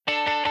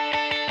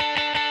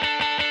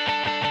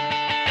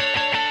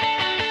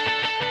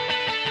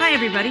Hi,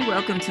 everybody.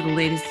 Welcome to the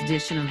latest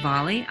edition of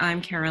Volley. I'm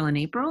Carolyn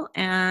April,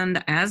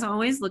 and as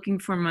always, looking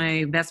for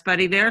my best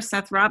buddy there,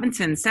 Seth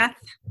Robinson. Seth.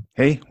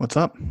 Hey, what's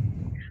up?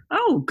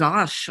 Oh,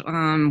 gosh.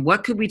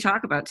 What could we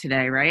talk about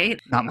today, right?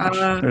 Not much.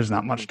 There's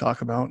not much to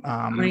talk about.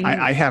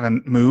 I I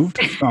haven't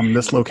moved from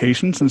this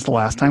location since the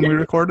last time we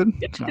recorded.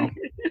 So,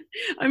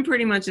 I'm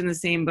pretty much in the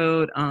same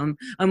boat. I'm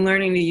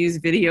learning to use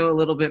video a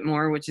little bit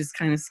more, which is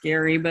kind of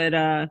scary. But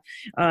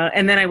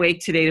and then I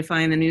wake today to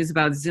find the news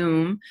about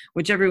Zoom,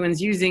 which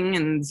everyone's using.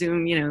 And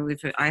Zoom,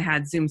 if I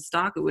had Zoom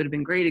stock, it would have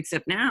been great.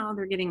 Except now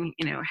they're getting,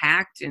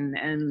 hacked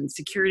and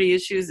security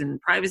issues and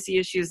privacy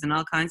issues and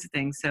all kinds of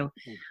things. So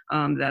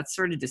that's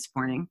sort of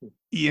disappointing.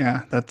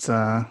 yeah, that's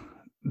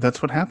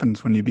what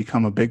happens when you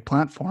become a big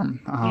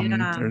platform.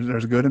 Yeah.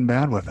 There's good and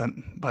bad with it,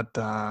 but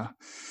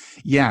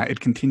yeah, it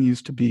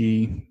continues to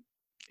be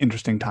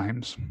interesting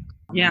times.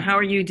 Yeah, how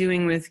are you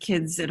doing with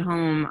kids at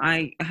home?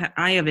 I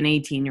have an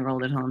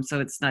 18-year-old at home, so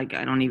it's like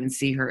I don't even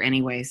see her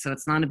anyway, so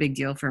it's not a big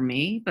deal for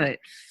me. But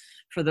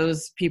for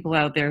those people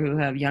out there who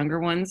have younger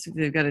ones,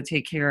 they've got to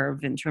take care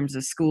of in terms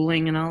of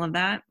schooling and all of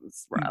that.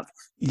 It's rough.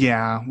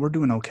 Yeah, we're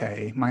doing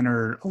okay. Mine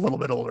are a little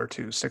bit older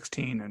too,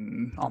 16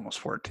 and almost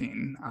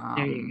 14.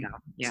 There you go.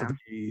 So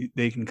Yeah.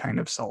 they can kind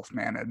of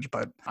self-manage,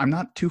 but I'm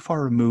not too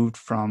far removed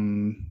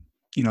from,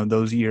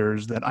 those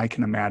years that I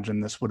can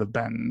imagine this would have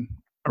been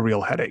a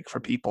real headache for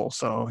people.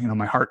 So,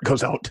 my heart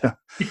goes out to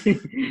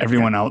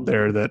everyone out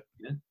there that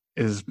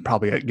is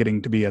probably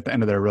getting to be at the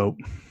end of their rope.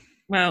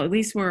 Well, at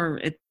least we're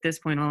at this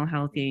point all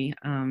healthy,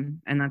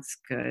 and that's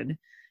good.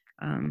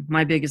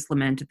 My biggest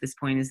lament at this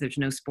point is there's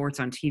no sports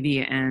on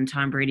TV, and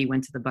Tom Brady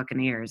went to the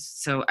Buccaneers.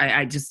 So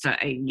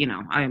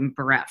I'm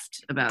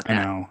bereft about I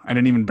that. know. I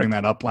didn't even bring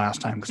that up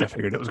last time because I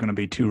figured it was going to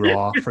be too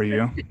raw for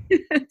you.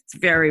 It's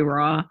very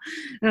raw,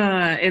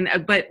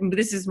 but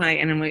this is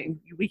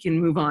we can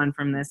move on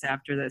from this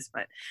after this.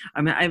 But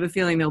I have a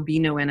feeling there'll be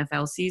no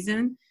NFL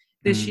season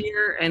this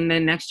year, and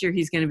then next year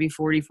he's going to be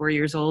 44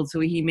 years old, so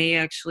he may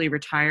actually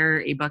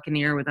retire a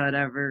Buccaneer without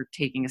ever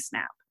taking a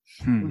snap.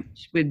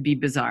 Which would be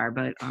bizarre,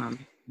 but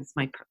it's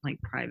my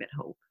private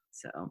hope.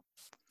 So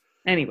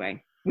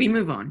anyway, we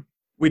move on.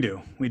 We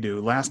do.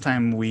 Last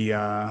time we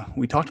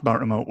talked about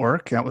remote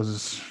work. That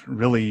was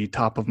really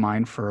top of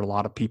mind for a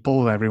lot of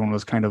people. Everyone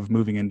was kind of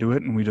moving into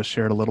it, and we just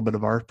shared a little bit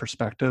of our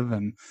perspective.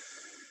 And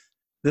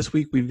this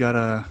week we've got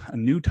a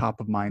new top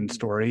of mind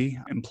story.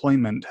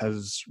 Employment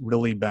has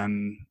really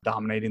been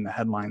dominating the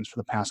headlines for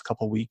the past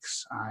couple of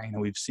weeks.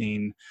 We've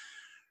seen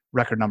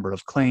record number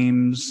of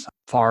claims,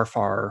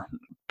 far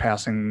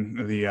passing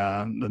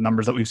the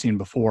numbers that we've seen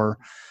before.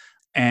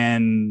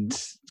 And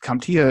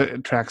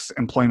CompTIA tracks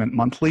employment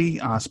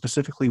monthly,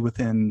 specifically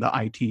within the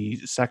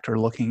IT sector,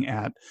 looking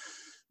at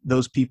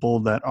those people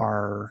that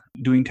are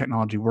doing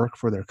technology work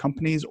for their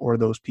companies or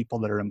those people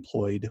that are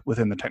employed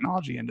within the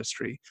technology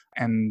industry.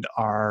 And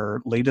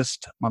our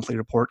latest monthly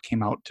report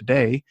came out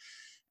today.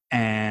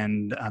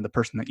 And the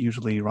person that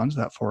usually runs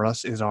that for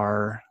us is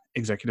our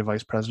Executive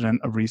Vice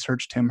President of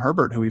Research, Tim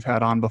Herbert, who we've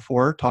had on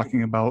before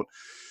talking about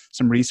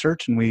some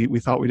research. And we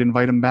thought we'd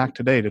invite him back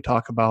today to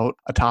talk about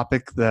a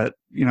topic that,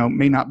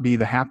 may not be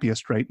the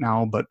happiest right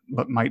now, but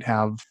might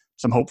have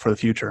some hope for the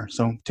future.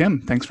 So,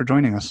 Tim, thanks for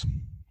joining us.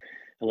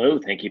 Hello.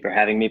 Thank you for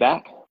having me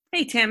back.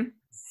 Hey, Tim.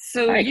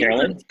 So Hi, you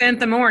Carolyn.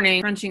 spent the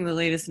morning crunching the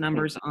latest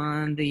numbers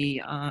on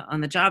the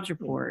jobs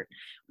report.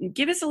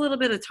 Give us a little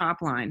bit of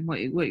top line,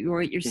 what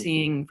you're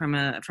seeing from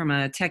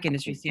a tech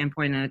industry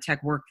standpoint and a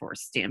tech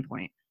workforce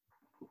standpoint.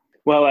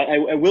 Well,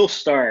 I will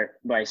start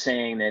by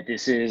saying that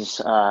this is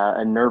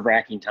a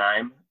nerve-wracking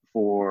time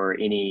for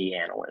any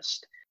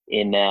analyst,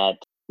 in that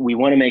we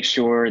want to make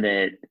sure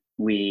that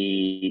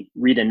we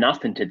read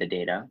enough into the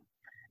data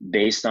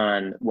based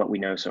on what we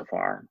know so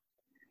far,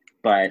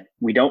 but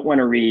we don't want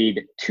to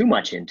read too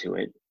much into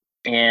it,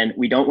 and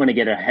we don't want to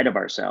get ahead of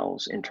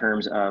ourselves in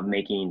terms of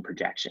making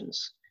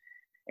projections.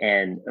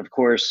 And of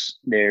course,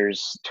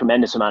 there's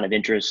tremendous amount of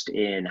interest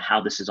in how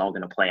this is all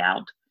going to play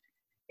out.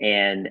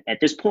 And at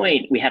this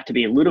point, we have to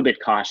be a little bit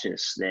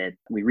cautious that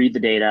we read the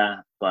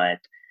data, but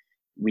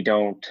we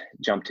don't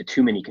jump to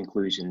too many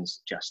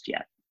conclusions just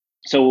yet.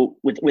 So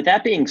with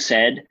that being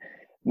said,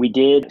 we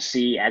did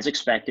see, as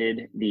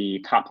expected,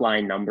 the top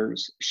line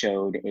numbers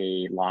showed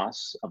a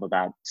loss of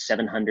about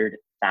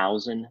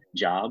 700,000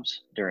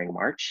 jobs during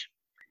March.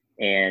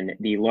 And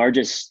the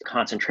largest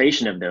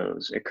concentration of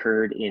those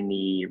occurred in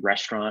the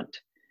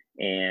restaurant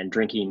and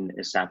drinking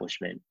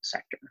establishment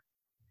sector.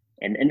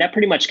 And that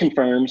pretty much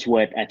confirms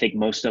what I think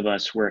most of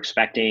us were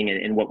expecting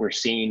and what we're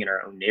seeing in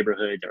our own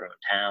neighborhoods, our own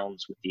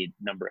towns, with the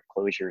number of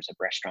closures of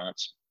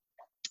restaurants.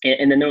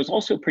 And then there was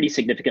also pretty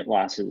significant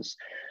losses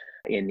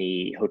in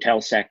the hotel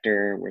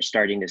sector. We're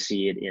starting to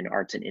see it in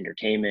arts and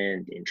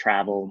entertainment, in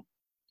travel.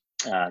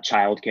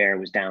 Childcare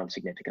was down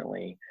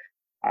significantly.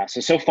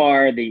 So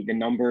far, the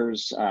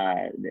numbers,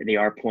 they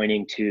are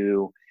pointing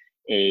to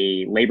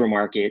a labor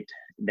market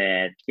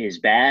that is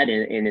bad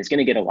and is going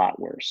to get a lot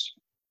worse.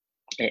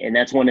 And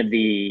that's one of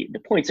the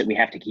points that we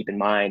have to keep in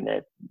mind,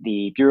 that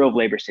the Bureau of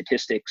Labor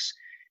Statistics,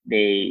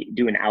 they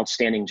do an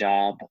outstanding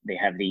job. They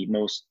have the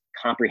most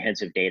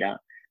comprehensive data.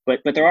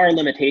 But there are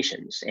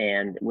limitations,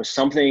 and with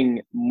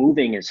something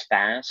moving as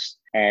fast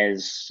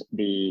as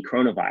the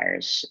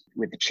coronavirus,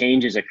 with the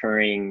changes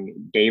occurring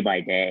day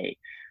by day,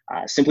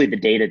 simply the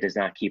data does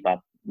not keep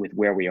up with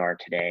where we are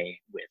today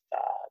with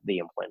the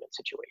employment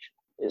situation.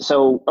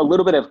 So a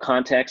little bit of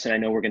context, and I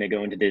know we're going to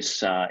go into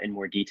this in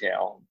more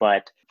detail,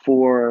 but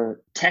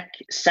for tech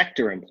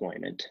sector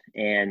employment,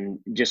 and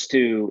just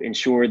to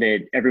ensure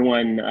that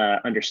everyone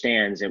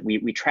understands that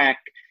we track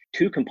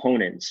two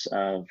components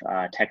of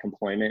tech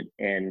employment,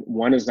 and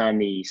one is on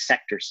the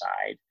sector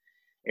side,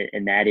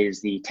 and that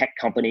is the tech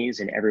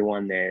companies and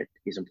everyone that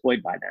is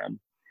employed by them.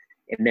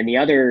 And then the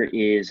other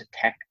is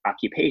tech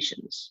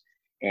occupations.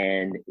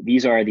 And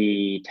these are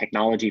the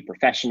technology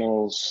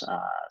professionals,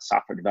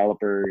 software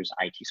developers,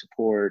 IT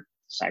support,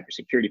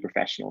 cybersecurity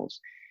professionals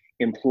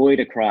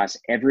employed across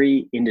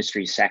every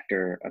industry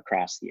sector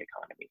across the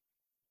economy.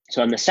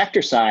 So on the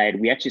sector side,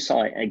 we actually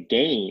saw a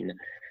gain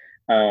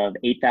of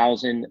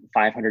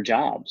 8,500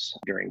 jobs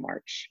during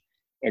March.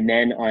 And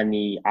then on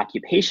the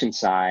occupation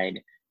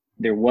side,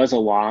 there was a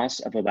loss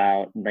of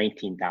about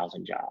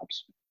 19,000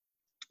 jobs.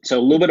 So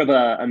a little bit of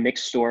a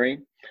mixed story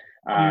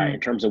in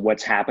terms of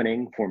what's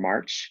happening for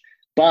March.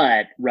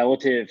 But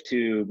relative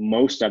to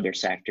most other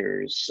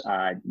sectors,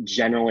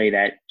 generally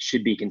that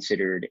should be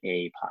considered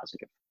a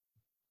positive.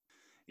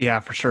 Yeah,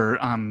 for sure.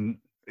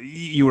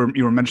 You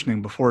were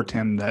mentioning before,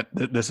 Tim, that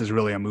this is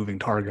really a moving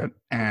target,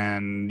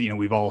 and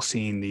we've all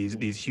seen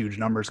these huge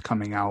numbers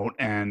coming out,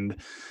 and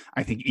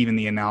I think even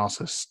the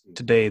analysis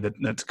today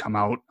that's come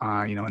out,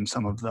 in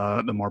some of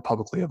the more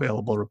publicly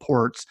available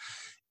reports,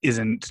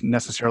 isn't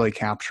necessarily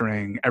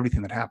capturing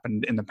everything that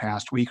happened in the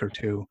past week or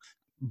two.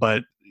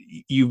 But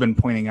you've been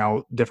pointing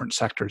out different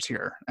sectors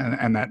here,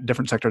 and that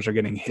different sectors are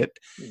getting hit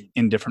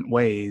in different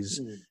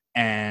ways.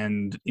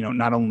 And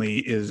not only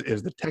is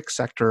the tech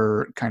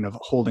sector kind of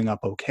holding up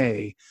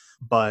okay,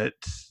 but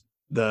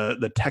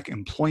the tech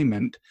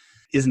employment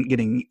isn't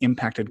getting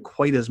impacted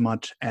quite as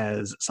much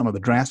as some of the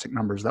drastic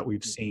numbers that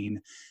we've seen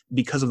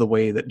because of the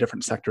way that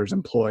different sectors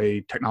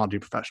employ technology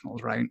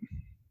professionals, right?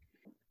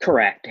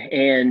 Correct.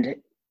 And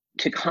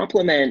to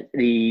complement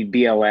the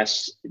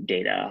BLS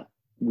data,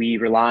 we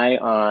rely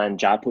on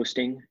job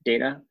posting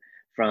data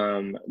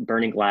from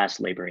Burning Glass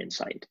Labor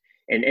Insight.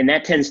 And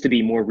that tends to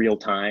be more real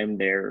time.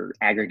 They're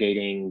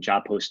aggregating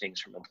job postings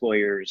from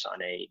employers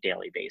on a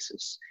daily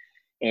basis.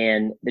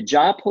 And the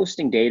job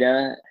posting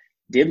data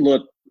did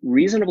look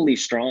reasonably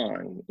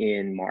strong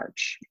in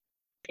March.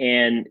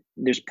 And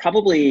there's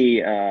probably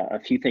a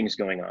few things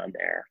going on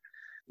there.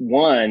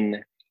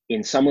 One,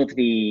 in some of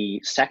the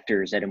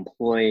sectors that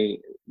employ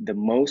the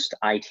most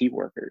IT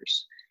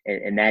workers,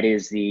 and that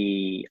is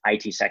the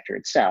IT sector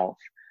itself,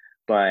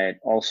 but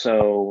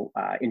also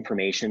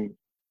information.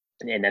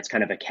 And that's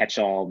kind of a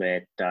catch-all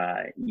that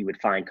you would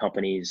find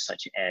companies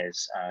such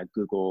as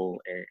Google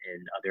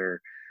and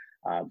other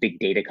big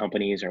data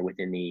companies are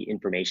within the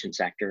information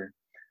sector.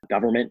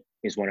 Government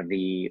is one of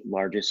the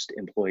largest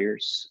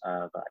employers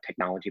of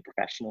technology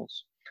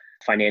professionals,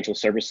 financial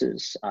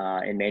services,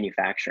 and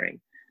manufacturing.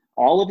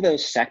 All of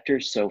those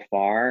sectors so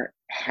far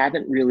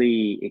haven't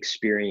really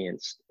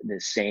experienced the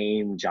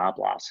same job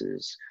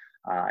losses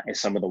as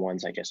some of the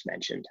ones I just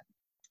mentioned.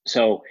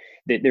 So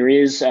there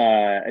is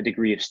a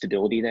degree of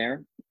stability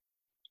there.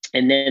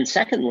 And then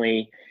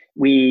secondly,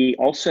 we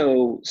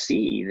also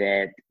see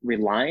that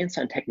reliance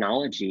on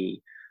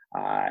technology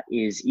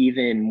is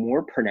even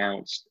more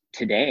pronounced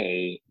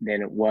today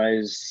than it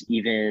was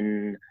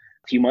even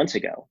a few months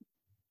ago.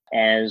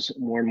 As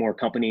more and more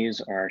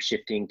companies are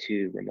shifting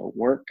to remote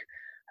work,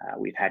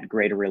 we've had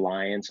greater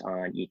reliance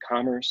on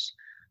e-commerce,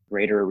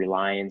 greater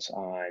reliance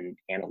on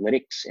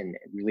analytics and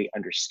really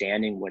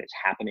understanding what is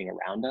happening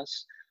around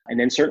us. And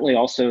then certainly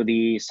also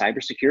the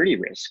cybersecurity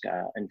risk.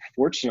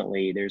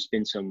 Unfortunately, there's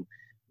been some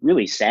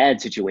really sad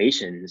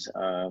situations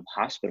of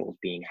hospitals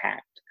being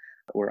hacked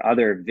or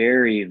other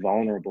very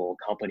vulnerable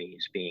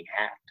companies being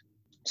hacked.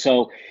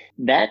 So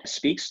that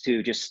speaks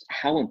to just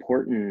how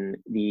important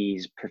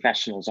these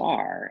professionals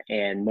are.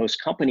 And most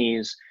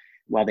companies,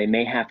 while they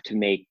may have to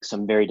make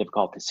some very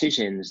difficult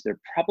decisions, they're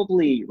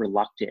probably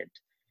reluctant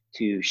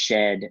to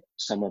shed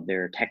some of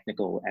their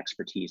technical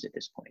expertise at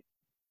this point.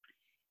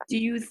 Do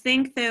you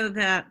think, though,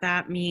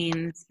 that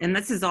means, and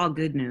this is all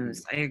good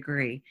news, I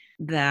agree,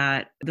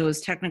 that those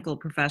technical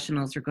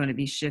professionals are going to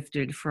be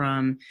shifted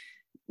from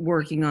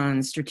working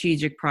on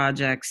strategic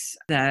projects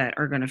that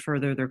are going to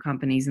further their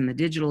companies in the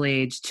digital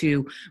age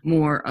to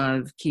more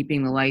of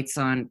keeping the lights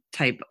on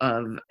type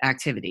of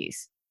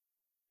activities?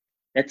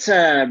 That's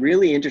a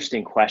really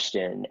interesting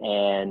question.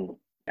 And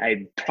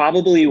I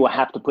probably will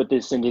have to put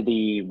this into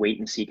the wait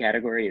and see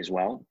category as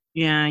well.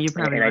 Yeah, you're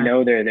probably and right. I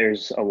know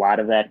there's a lot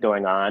of that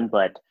going on,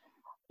 but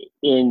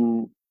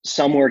in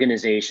some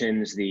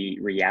organizations, the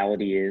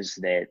reality is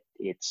that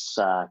it's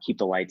keep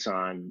the lights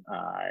on,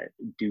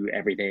 do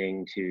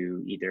everything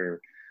to either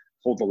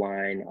hold the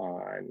line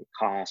on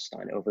cost,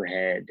 on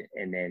overhead,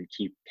 and then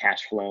keep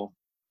cash flow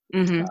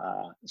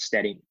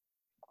steady.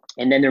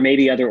 And then there may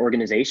be other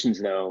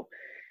organizations, though,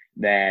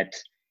 that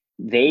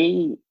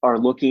they are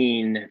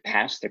looking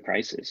past the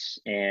crisis,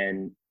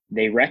 and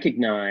they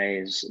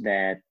recognize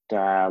that,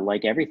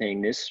 like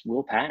everything, this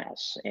will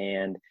pass,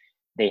 and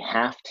they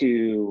have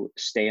to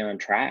stay on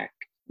track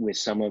with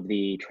some of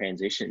the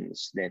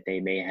transitions that they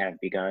may have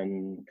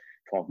begun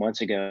 12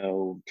 months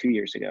ago, 2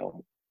 years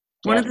ago.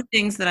 One of the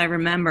things that I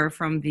remember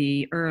from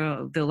the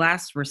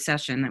last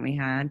recession that we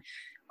had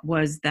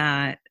was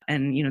that,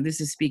 and this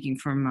is speaking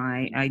from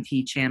my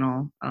IT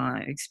channel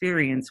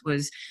experience,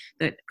 was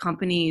that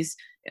companies,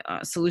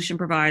 solution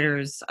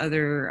providers,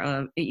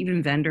 other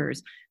even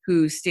vendors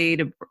who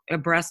stayed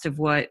abreast of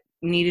what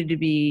needed to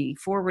be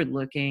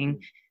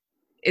forward-looking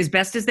as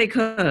best as they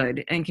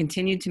could and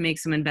continued to make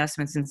some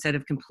investments instead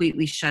of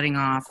completely shutting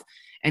off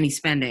any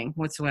spending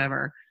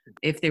whatsoever,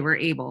 if they were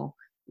able,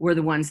 were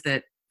the ones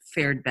that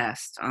fared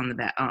best on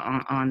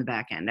the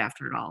back end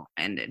after it all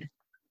ended.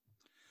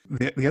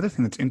 The other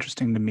thing that's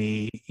interesting to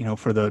me,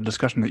 for the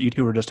discussion that you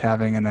two were just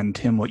having, and then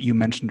Tim, what you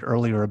mentioned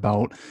earlier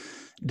about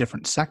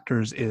different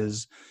sectors,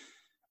 is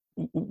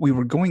we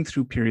were going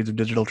through periods of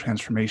digital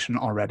transformation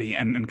already,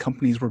 and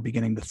companies were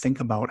beginning to think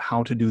about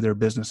how to do their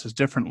businesses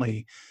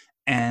differently.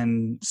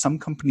 And some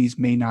companies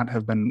may not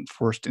have been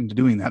forced into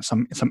doing that.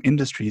 Some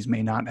industries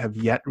may not have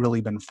yet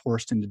really been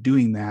forced into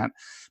doing that.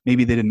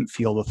 Maybe they didn't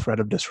feel the threat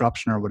of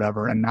disruption or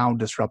whatever. And now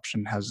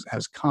disruption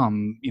has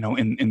come,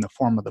 in the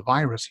form of the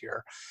virus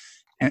here.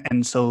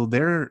 And so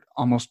they're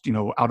almost,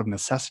 out of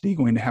necessity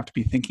going to have to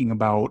be thinking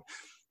about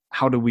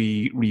how do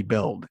we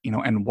rebuild,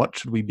 and what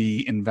should we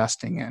be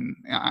investing in?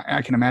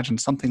 I can imagine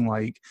something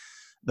like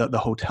the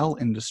hotel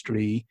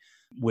industry,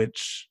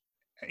 which,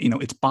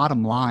 its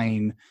bottom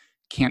line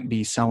can't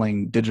be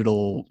selling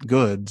digital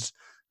goods,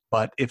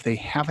 but if they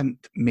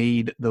haven't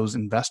made those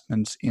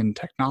investments in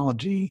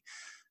technology,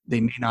 they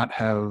may not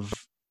have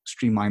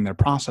streamlined their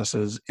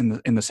processes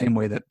in the same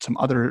way that some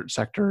other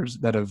sectors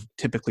that have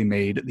typically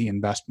made the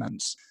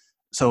investments.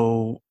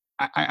 So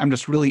I'm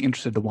just really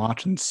interested to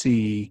watch and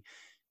see,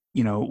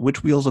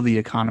 which wheels of the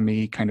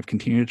economy kind of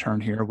continue to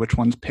turn here, which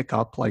ones pick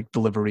up, like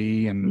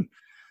delivery and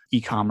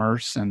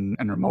e-commerce and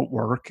remote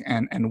work,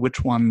 and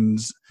which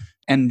ones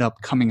end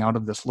up coming out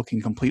of this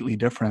looking completely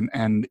different.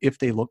 And if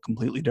they look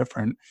completely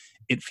different,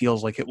 it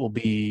feels like it will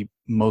be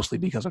mostly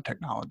because of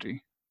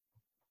technology.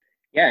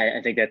 Yeah,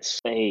 I think that's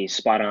a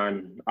spot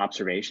on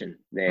observation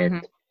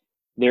that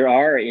there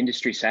are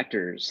industry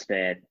sectors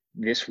that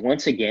this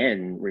once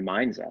again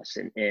reminds us.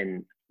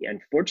 And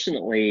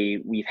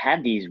unfortunately, we've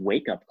had these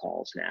wake up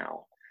calls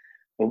now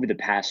over the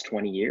past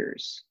 20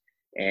 years.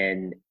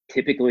 And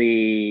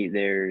typically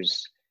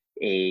there's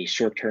a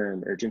short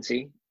term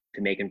urgency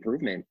to make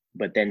improvement,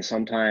 but then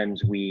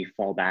sometimes we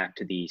fall back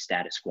to the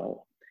status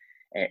quo.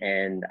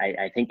 And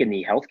I think in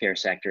the healthcare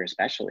sector,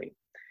 especially,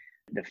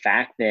 the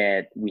fact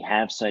that we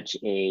have such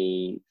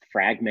a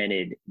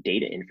fragmented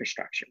data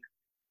infrastructure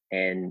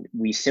and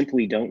we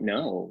simply don't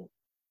know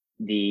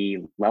the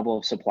level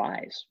of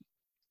supplies,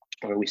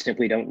 or we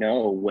simply don't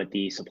know what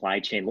the supply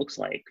chain looks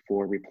like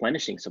for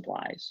replenishing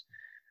supplies,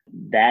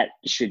 that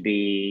should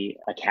be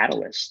a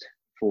catalyst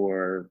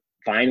for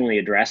finally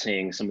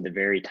addressing some of the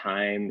very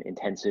time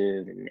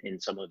intensive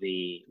and some of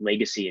the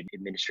legacy of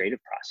administrative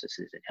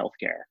processes in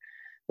healthcare.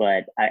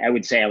 But I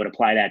would say I would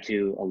apply that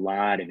to a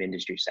lot of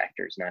industry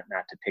sectors, not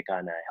to pick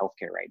on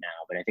healthcare right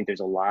now, but I think there's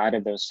a lot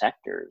of those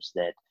sectors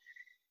that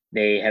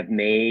they have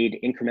made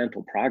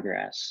incremental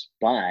progress,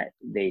 but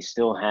they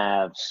still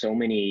have so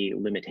many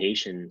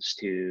limitations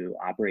to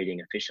operating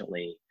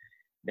efficiently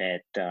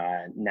that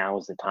now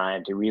is the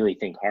time to really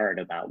think hard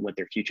about what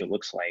their future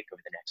looks like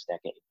over the next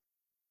decade.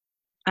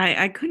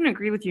 I couldn't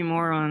agree with you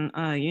more on,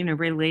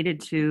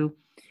 related to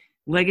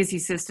legacy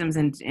systems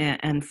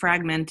and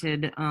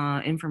fragmented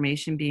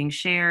information being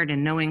shared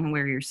and knowing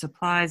where your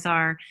supplies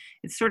are.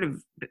 It sort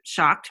of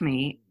shocked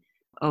me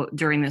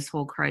during this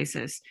whole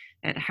crisis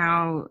at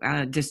how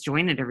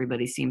disjointed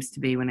everybody seems to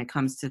be when it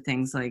comes to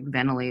things like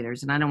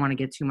ventilators. And I don't want to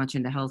get too much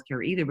into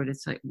healthcare either, but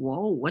it's like,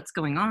 whoa, what's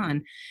going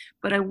on?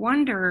 But I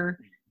wonder,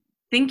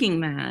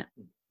 thinking that,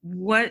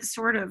 what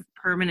sort of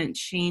permanent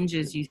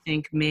changes you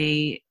think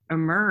may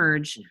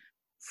emerge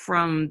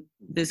from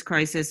this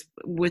crisis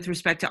with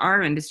respect to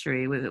our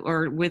industry,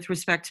 or with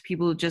respect to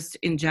people just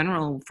in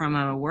general from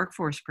a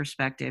workforce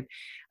perspective?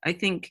 I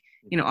think,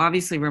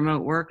 obviously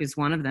remote work is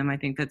one of them. I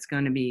think that's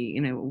going to be,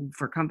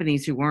 for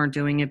companies who weren't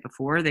doing it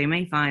before, they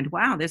may find,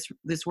 wow,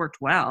 this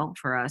worked well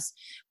for us.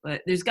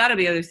 But there's got to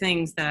be other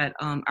things that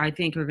I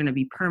think are going to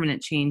be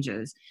permanent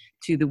changes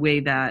to the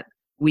way that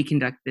we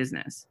conduct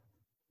business.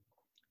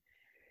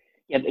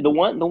 Yeah, the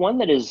one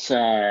that has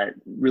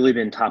really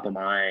been top of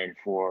mind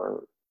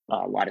for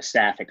a lot of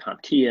staff at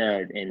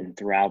CompTIA and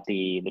throughout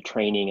the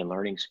training and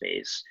learning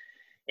space,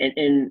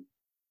 and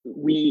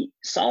we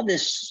saw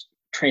this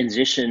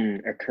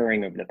transition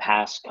occurring over the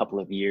past couple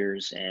of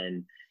years,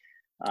 and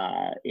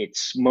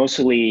it's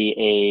mostly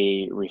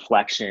a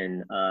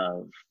reflection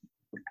of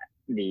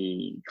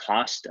the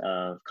cost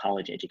of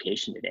college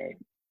education today.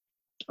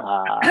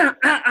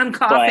 I'm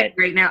coughing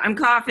right now. I'm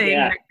coughing.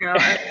 Yeah.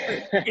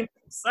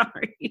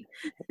 Sorry.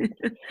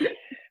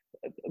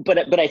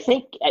 but I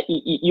think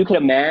you could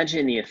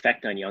imagine the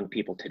effect on young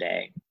people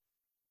today,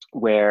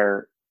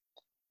 where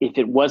if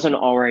it wasn't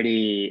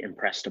already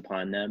impressed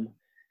upon them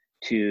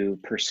to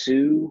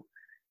pursue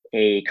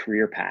a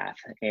career path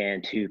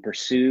and to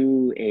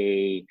pursue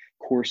a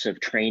course of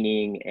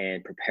training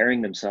and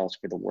preparing themselves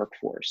for the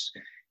workforce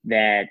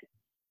that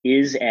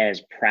is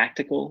as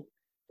practical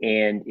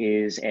and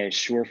is as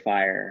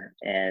surefire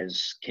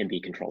as can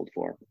be controlled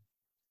for.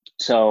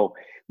 So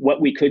what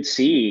we could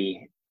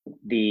see,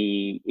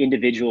 the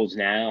individuals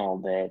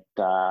now that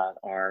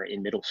are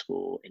in middle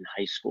school, in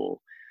high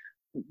school,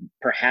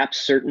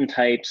 perhaps certain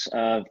types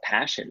of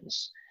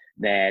passions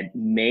that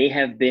may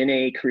have been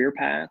a career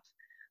path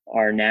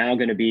are now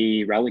going to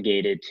be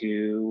relegated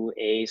to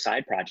a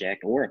side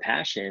project or a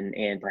passion.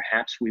 And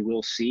perhaps we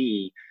will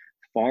see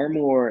far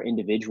more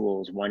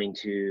individuals wanting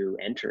to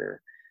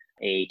enter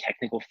a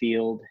technical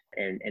field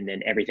and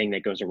then everything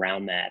that goes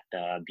around that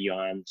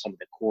beyond some of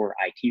the core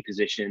IT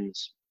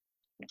positions,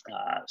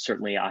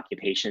 certainly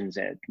occupations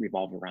that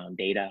revolve around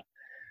data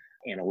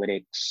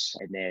analytics,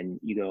 and then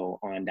you go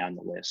on down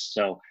the list.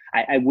 So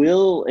I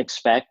will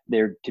expect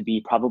there to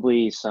be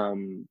probably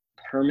some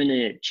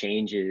permanent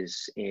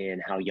changes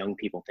in how young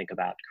people think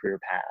about career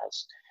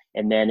paths.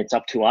 And then it's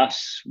up to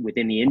us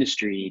within the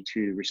industry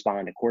to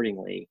respond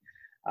accordingly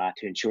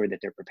to ensure that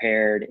they're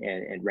prepared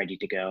and ready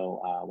to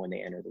go when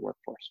they enter the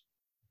workforce.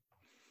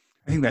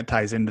 I think that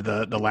ties into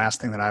the last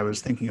thing that I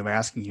was thinking of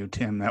asking you,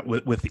 Tim, that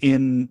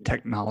within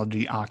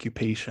technology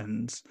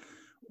occupations,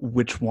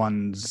 which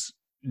ones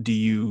do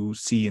you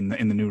see in the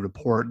new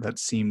report that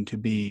seem to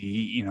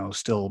be,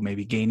 still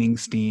maybe gaining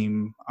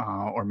steam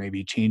or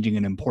maybe changing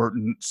in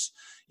importance?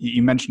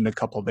 You mentioned a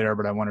couple there,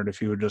 but I wondered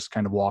if you would just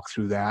kind of walk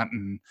through that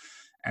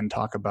and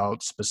talk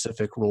about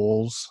specific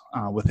roles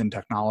within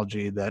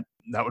technology that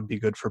would be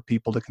good for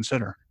people to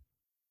consider.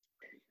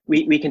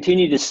 We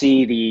continue to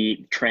see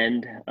the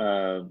trend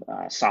of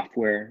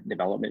software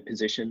development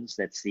positions.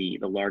 That's the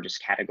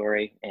largest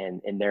category,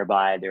 and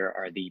thereby there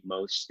are the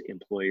most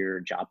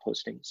employer job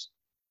postings.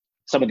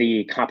 Some of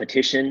the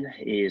competition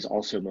is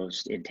also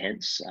most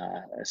intense,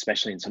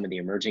 especially in some of the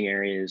emerging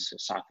areas,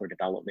 software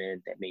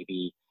development that may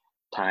be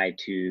tied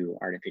to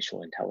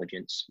artificial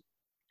intelligence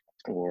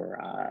or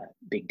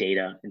big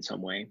data in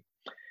some way.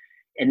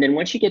 And then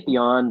once you get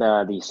beyond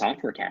the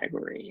software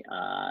category,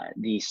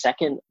 the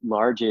second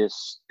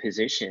largest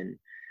position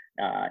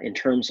in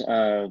terms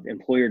of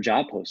employer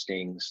job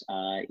postings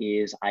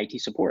is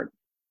IT support.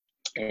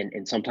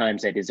 And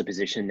sometimes that is a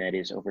position that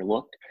is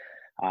overlooked.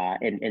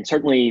 And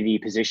certainly the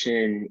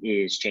position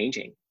is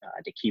changing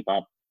to keep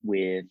up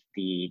with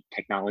the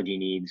technology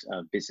needs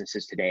of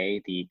businesses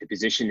today. The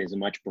position is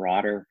much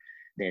broader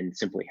than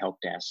simply help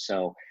desk.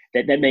 So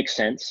that makes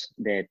sense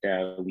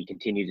that we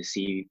continue to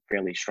see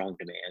fairly strong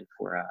demand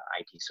for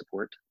IT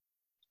support.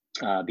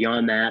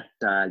 Beyond that,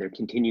 there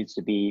continues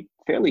to be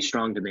fairly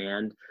strong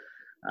demand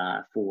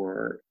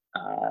for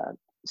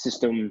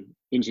system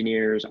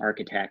engineers,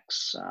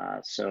 architects.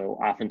 So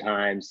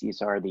oftentimes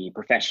these are the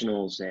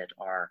professionals that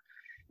are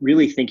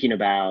really thinking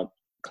about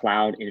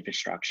cloud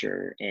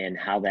infrastructure and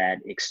how that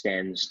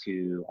extends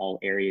to all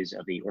areas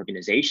of the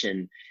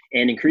organization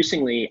and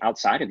increasingly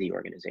outside of the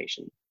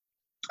organization.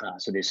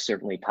 So this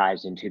certainly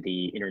ties into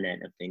the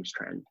Internet of Things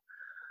trend.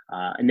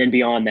 And then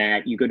beyond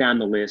that, you go down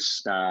the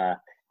list, a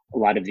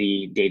lot of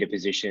the data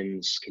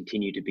positions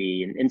continue to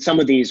be, and some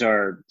of these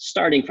are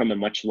starting from a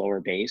much lower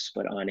base,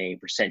 but on a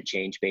percent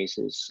change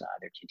basis,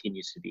 there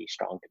continues to be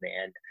strong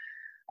demand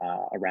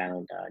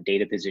around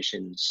data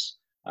positions,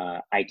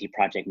 IT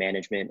project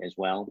management as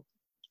well,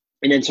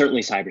 and then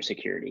certainly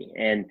cybersecurity.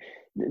 And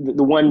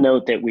the one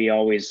note that we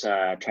always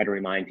try to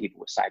remind people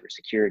with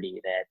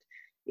cybersecurity that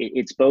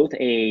it's both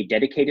a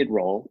dedicated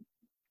role,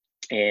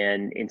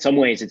 and in some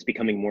ways it's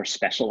becoming more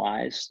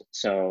specialized.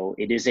 So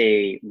it is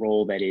a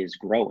role that is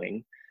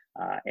growing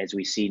as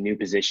we see new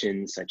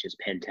positions such as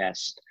pen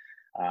test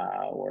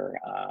or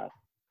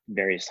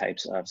various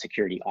types of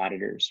security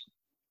auditors.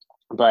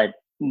 But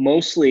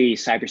mostly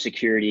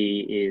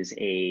cybersecurity is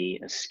a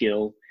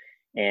skill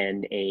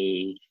and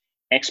a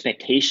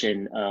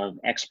expectation of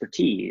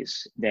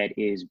expertise that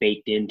is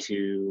baked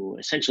into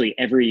essentially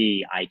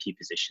every IT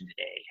position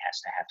today. Has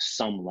to have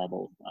some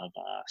level of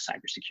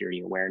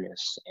cybersecurity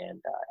awareness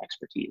and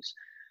expertise.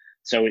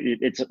 So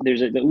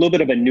there's a little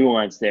bit of a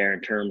nuance there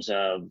in terms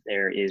of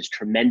there is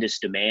tremendous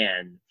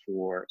demand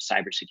for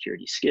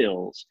cybersecurity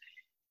skills.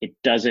 It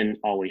doesn't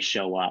always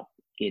show up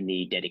in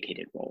the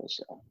dedicated roles.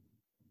 So.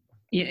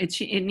 Yeah,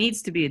 it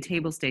needs to be a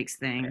table stakes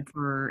thing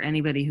for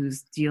anybody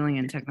who's dealing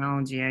in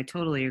technology. I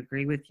totally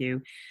agree with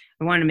you.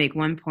 I want to make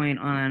one point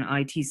on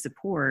IT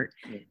support,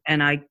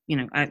 and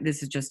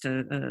this is just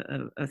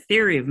a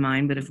theory of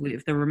mine, but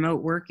if the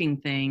remote working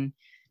thing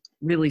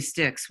really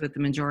sticks with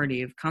the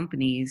majority of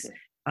companies,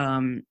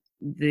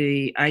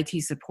 the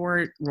IT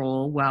support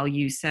role, while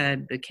you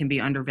said that can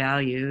be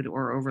undervalued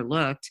or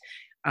overlooked,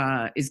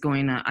 is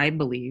going to, I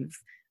believe,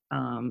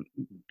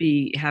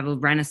 have a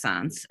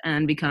renaissance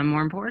and become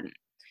more important.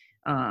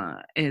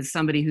 As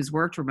somebody who's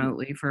worked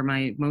remotely for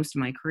most of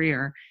my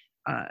career,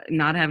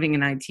 not having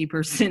an IT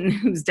person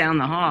who's down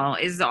the hall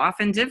is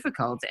often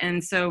difficult.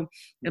 And so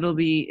it'll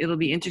be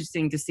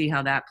interesting to see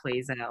how that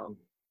plays out.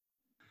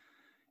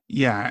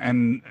 Yeah,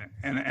 and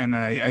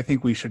I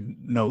think we should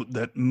note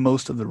that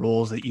most of the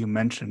roles that you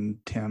mentioned,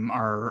 Tim,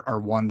 are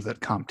ones that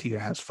CompTIA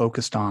has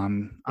focused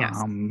on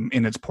Yes.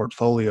 In its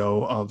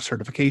portfolio of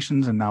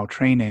certifications and now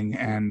training.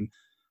 And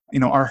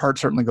our heart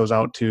certainly goes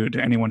out to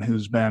anyone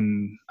who's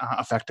been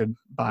affected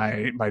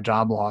by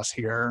job loss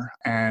here,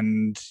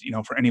 and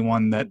for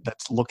anyone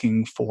that's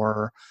looking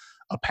for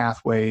a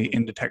pathway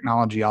into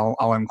technology.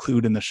 I'll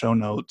include in the show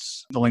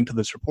notes the link to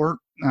this report,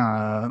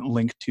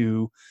 link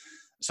to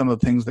some of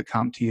the things that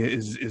CompTIA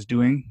is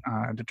doing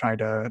to try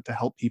to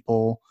help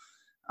people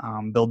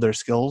build their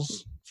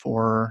skills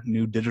for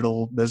new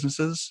digital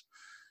businesses.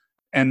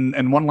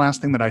 And one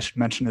last thing that I should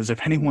mention is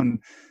if anyone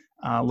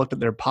looked at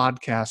their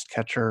podcast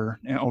catcher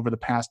over the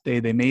past day,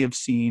 they may have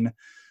seen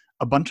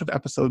a bunch of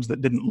episodes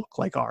that didn't look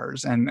like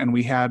ours. And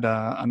we had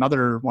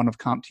another one of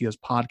CompTIA's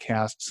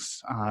podcasts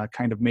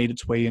kind of made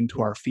its way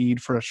into our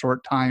feed for a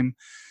short time.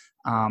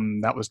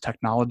 That was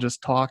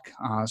Technologist Talk.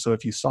 So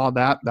if you saw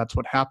that, that's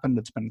what happened.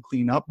 It's been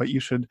cleaned up, but you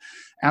should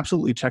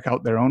absolutely check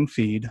out their own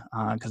feed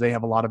because they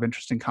have a lot of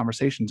interesting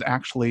conversations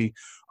actually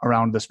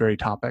around this very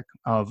topic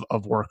of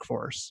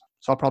workforce.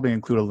 So I'll probably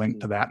include a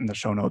link to that in the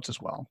show notes as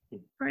well.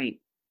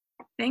 Great.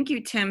 Thank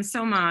you, Tim,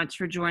 so much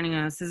for joining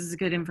us. This is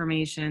good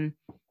information.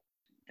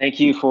 Thank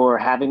you for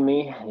having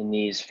me in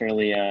these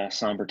fairly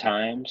somber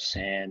times,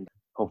 and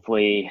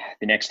hopefully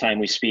the next time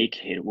we speak,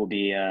 it will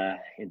be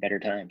in better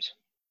times.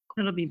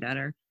 It'll be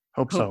better.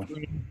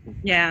 Hopefully. So.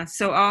 Yeah.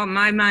 So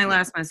my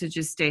last message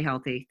is stay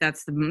healthy.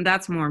 That's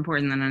more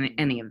important than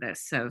any of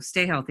this. So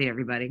stay healthy,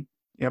 everybody.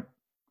 Yep,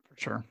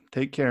 for sure.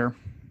 Take care.